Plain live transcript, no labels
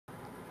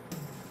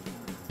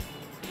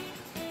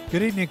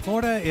Good evening,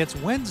 Florida. It's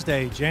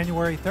Wednesday,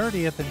 January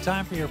 30th, and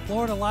time for your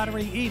Florida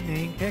Lottery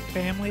Evening Pick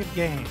Family of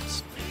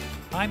Games.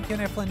 I'm Ken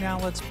Eflin. Now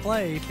let's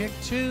play Pick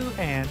 2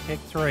 and Pick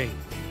 3.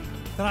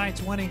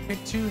 Tonight's winning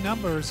Pick 2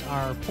 numbers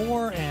are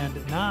 4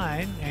 and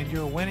 9, and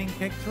your winning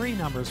Pick 3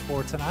 numbers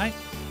for tonight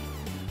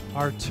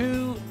are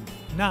 2,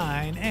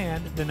 9,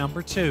 and the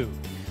number 2.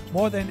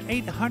 More than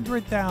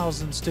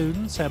 800,000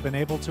 students have been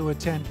able to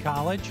attend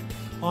college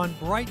on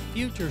Bright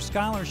Future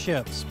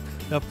scholarships.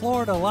 The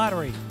Florida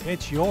Lottery,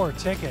 it's your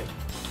ticket.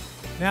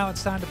 Now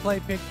it's time to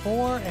play Pick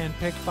 4 and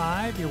Pick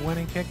 5. Your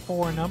winning Pick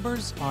 4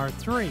 numbers are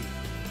 3,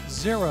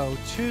 0,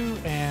 2,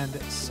 and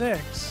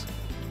 6.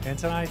 And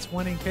tonight's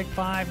winning Pick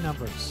 5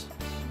 numbers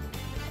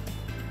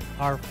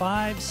are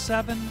 5,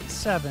 7,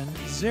 7,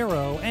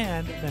 0,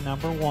 and the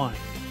number 1.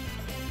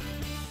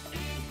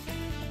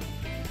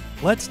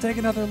 Let's take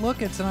another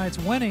look at tonight's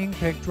winning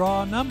Pick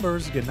Draw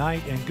numbers. Good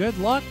night and good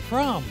luck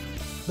from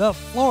the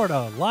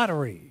Florida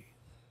Lottery.